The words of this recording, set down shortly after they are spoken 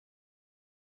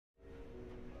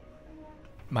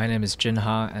My name is Jin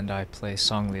Ha, and I play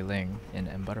Song Li Ling in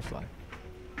M Butterfly.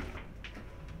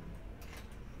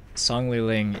 Song Li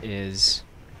Ling is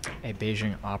a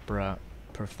Beijing opera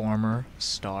performer,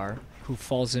 star, who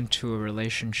falls into a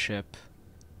relationship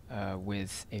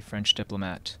with a French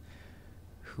diplomat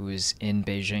who is in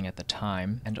Beijing at the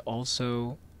time, and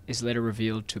also is later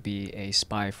revealed to be a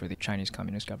spy for the Chinese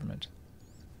Communist government.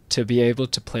 To be able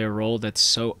to play a role that's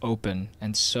so open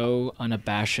and so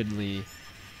unabashedly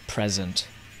present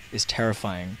is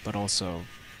terrifying, but also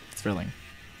thrilling.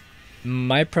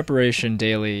 My preparation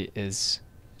daily is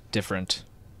different.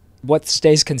 What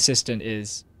stays consistent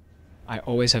is I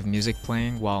always have music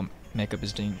playing while makeup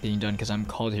is being done, because I'm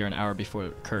called here an hour before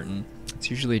curtain. It's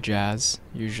usually jazz,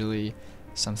 usually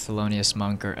some Thelonious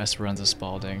Monk or Esperanza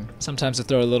Spalding. Sometimes I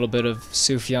throw a little bit of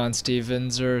Sufjan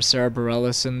Stevens or Sarah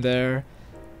Bareilles in there.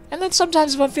 And then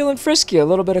sometimes if I'm feeling frisky, a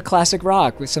little bit of classic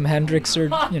rock with some Hendrix or,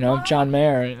 John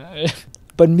Mayer.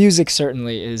 But music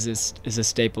certainly is a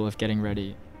staple of getting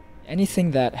ready.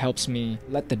 Anything that helps me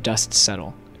let the dust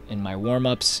settle in my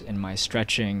warm-ups, in my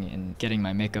stretching, in getting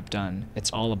my makeup done.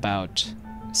 It's all about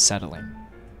settling.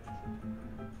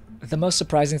 The most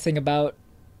surprising thing about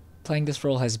playing this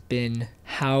role has been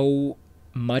how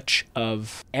much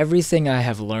of everything I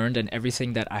have learned and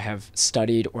everything that I have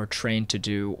studied or trained to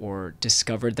do or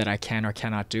discovered that I can or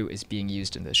cannot do is being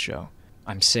used in this show.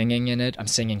 I'm singing in it. I'm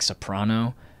singing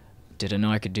soprano. Didn't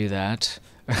know I could do that.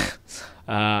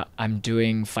 I'm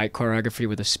doing fight choreography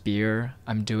with a spear.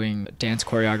 I'm doing dance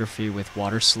choreography with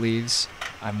water sleeves.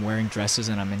 I'm wearing dresses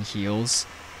and I'm in heels.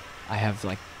 I have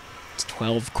like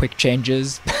 12 quick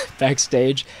changes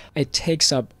backstage. It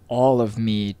takes up all of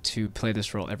me to play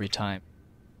this role every time.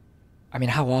 I mean,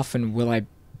 how often will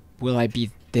I be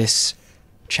this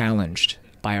challenged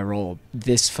by a role,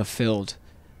 this fulfilled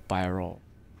by a role?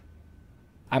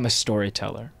 I'm a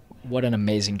storyteller. What an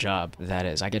amazing job that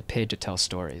is. I get paid to tell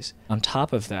stories. On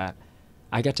top of that,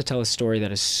 I get to tell a story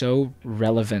that is so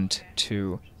relevant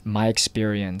to my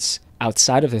experience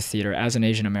outside of the theater as an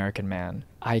Asian American man.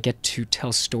 I get to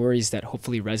tell stories that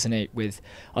hopefully resonate with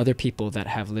other people that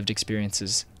have lived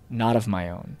experiences not of my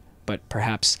own, but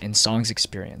perhaps in Song's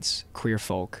experience, queer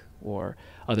folk or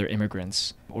other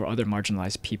immigrants or other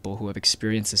marginalized people who have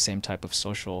experienced the same type of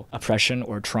social oppression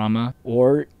or trauma,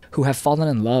 or who have fallen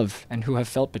in love and who have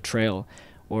felt betrayal,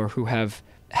 or who have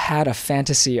had a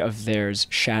fantasy of theirs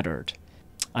shattered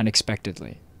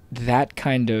unexpectedly. That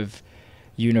kind of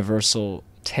universal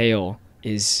tale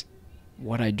is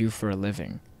what I do for a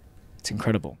living. It's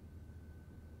incredible.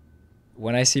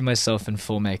 When I see myself in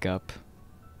full makeup,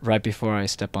 right before I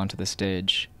step onto the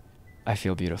stage, I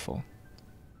feel beautiful.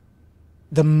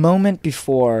 The moment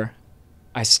before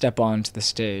I step onto the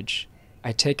stage,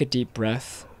 I take a deep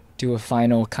breath, do a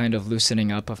final kind of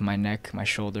loosening up of my neck, my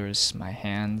shoulders, my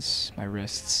hands, my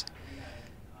wrists,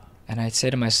 and I say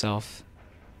to myself,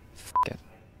 "F*** it.